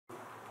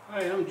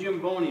Hi, I'm Jim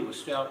Boney with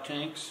Stout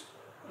Tanks.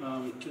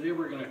 Today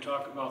we're going to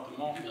talk about the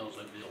malt mills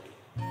I built.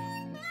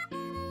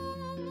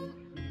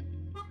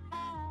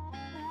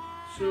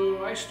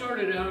 So I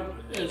started out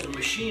as a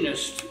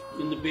machinist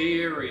in the Bay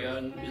Area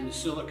in the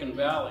Silicon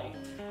Valley.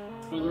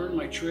 I learned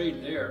my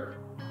trade there,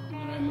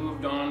 and I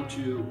moved on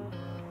to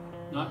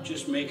not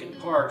just making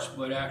parts,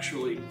 but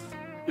actually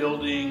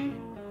building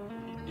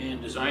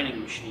and designing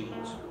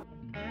machines.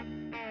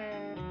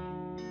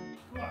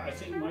 Well, I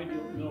think my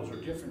mills are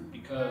different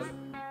because,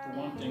 for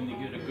one thing, they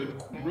get a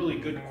really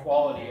good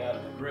quality out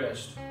of the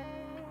grist,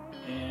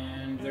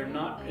 and they're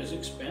not as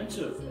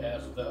expensive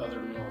as the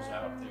other mills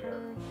out there.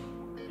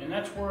 And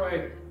that's where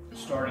I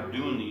started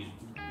doing these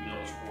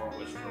mills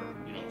was for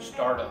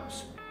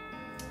startups.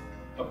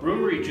 A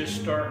brewery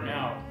just starting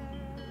out,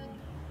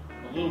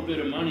 a little bit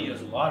of money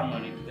is a lot of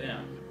money to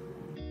them.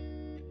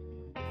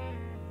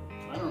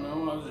 I don't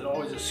know, I was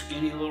always a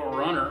skinny little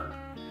runner.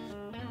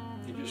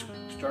 They just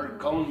started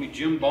calling me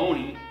Jim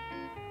Boney.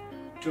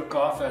 Took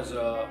off as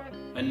a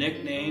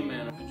nickname,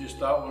 and I just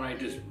thought when I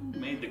just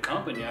made the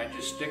company, I'd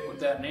just stick with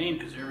that name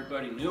because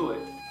everybody knew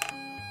it.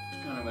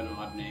 It's kind of an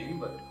odd name,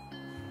 but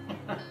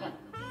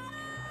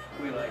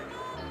we like it.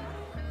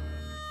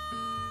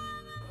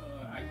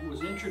 I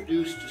was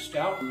introduced to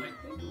Stout, and I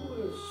think it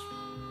was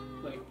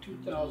like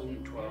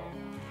 2012.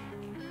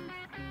 And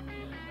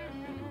I've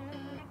been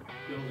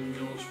building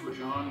mills for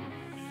John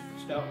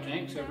Stout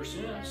Tanks ever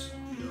since.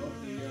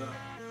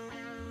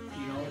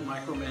 They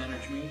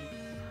micromanage me.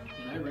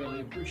 And I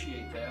really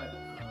appreciate that.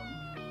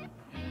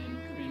 And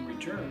in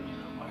return,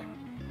 I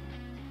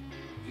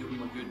give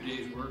them a good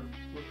day's work.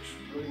 Works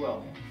really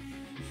well.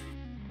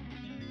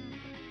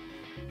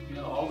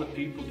 All the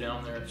people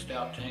down there at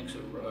Stout Tanks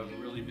have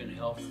really been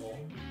helpful.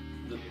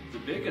 The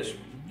biggest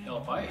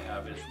help I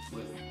have is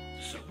with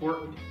the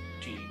support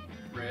team.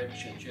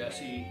 Rich and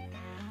Jesse,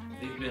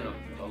 they've been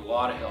a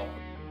lot of help.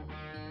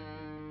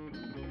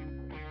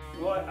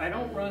 Well, I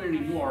don't run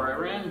anymore. I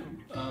ran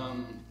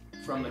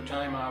from the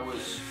time I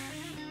was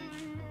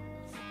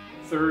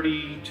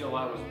 30 till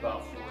I was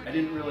about 40. I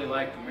didn't really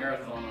like the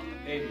marathon on the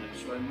pavement,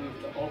 so I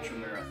moved to ultra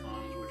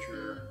marathons, which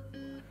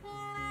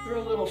they're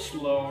a little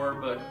slower,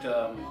 but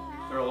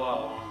they're a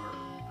lot longer.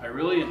 I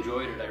really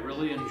enjoyed it. I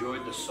really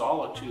enjoyed the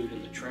solitude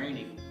and the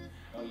training.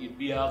 You'd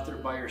be out there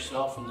by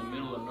yourself in the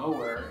middle of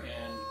nowhere,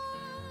 and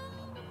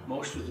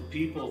most of the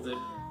people that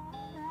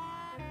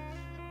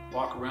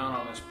walk around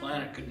on this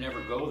planet could never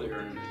go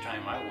there in the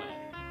time I went.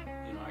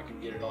 I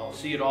could get it all,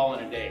 see it all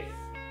in a day.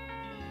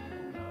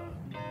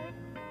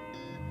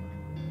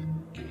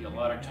 Give you a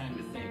lot of time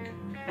to think.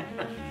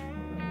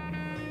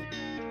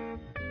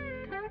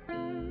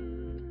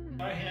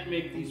 I hand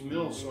make these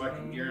mills so I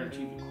can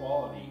guarantee the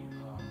quality.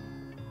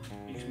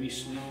 Makes me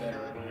sleep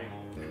better at night,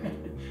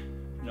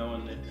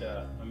 knowing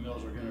that my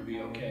mills are going to be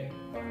okay.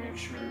 I'll make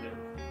sure that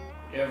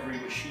every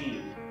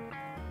machine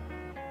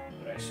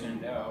that I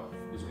send out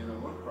is going to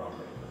work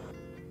properly.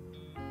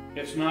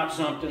 It's not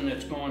something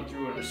that's going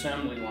through an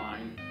assembly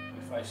line.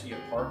 If I see a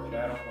part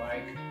that I don't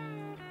like,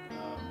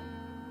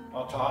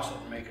 I'll toss it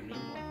and make a new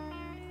one.